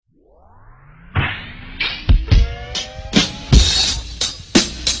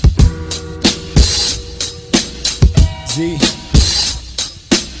G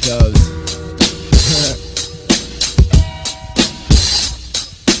Dubs.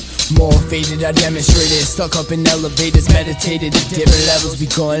 More faded, I demonstrated. Stuck up in elevators, meditated at different levels. We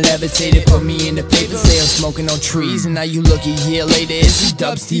going levitated, put me in the paper. Say I'm smoking on trees, and now you look a year later. It's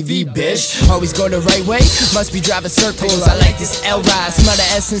Dubs TV, bitch. Always go the right way, must be driving circles. I like this L-ride, smell the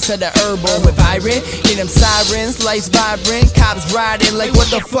essence of the herbal. With Byron, hear them sirens, lights vibrant. Cops riding like what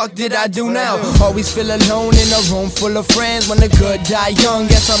the fuck did I do now? Always feel alone in a room full of friends. When the good die young,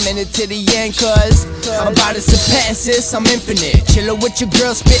 guess I'm in it to the end. Cause I'm about to surpass this, I'm infinite. Chillin' with your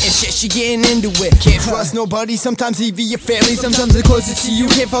girl, spittin' shit, she getting into it. Can't trust nobody, sometimes even your family. Sometimes they're closer to you,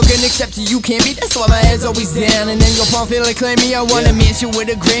 can't fucking accept you, you can't be. That's why my head's always down. And then your palm feel like claim me. I want a mansion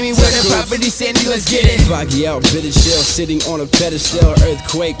with a Grammy, with a property, Sandy, let's get it. Foggy out, bitter chill, sitting on a pedestal.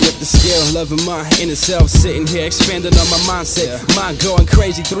 Earthquake with the skill, loving my inner self. Sitting here, expanding on my mindset. Mind going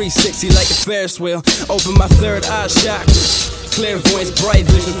crazy, 360 like a Ferris wheel. Open my third eye chakras. Clairvoyance, bright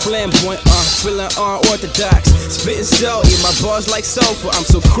vision, flamboyant, feeling unorthodox. Spitting so, eat my bars like sulfur. I'm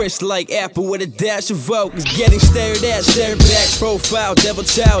so crisp like apple with a dash of vocals. Getting stared at, stare back, profile, devil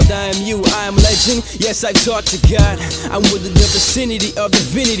child. I am you, I am legend. Yes, I talk to God. I'm within the vicinity of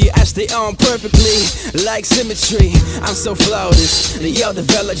divinity. I stay on perfectly, like symmetry. I'm so flawless. The yo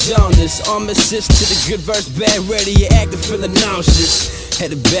develop jaundice. On assist to the good verse, bad ready. You acting feeling nauseous.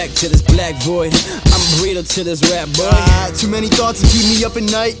 Headed back to this black void. I'm a burrito to this rap boy. Too many thoughts to keep me up at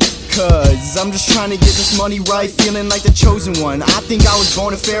night. Cause I'm just trying to get this money right, feeling like the chosen one. I think I was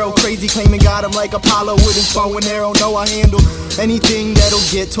born a pharaoh, crazy, claiming God. I'm like Apollo with his bow and arrow. Know I handle anything that'll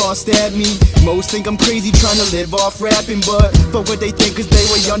get tossed at me. Most think I'm crazy trying to live off rapping, but fuck what they think, cause they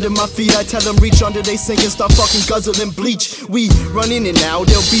way under my feet. I tell them reach under, they sink and start fucking guzzling bleach. We run in and out,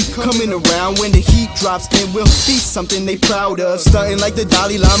 they'll be coming around when the heat drops, and we'll be something they proud of. Stunting like the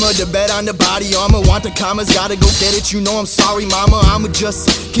Dalai Lama, the bed on the body armor. Want the commas, gotta go get it, you know I'm sorry mama. I'ma just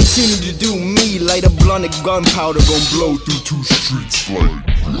continue to do me, light a blunt of gunpowder, gon' blow through 2 streets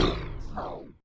like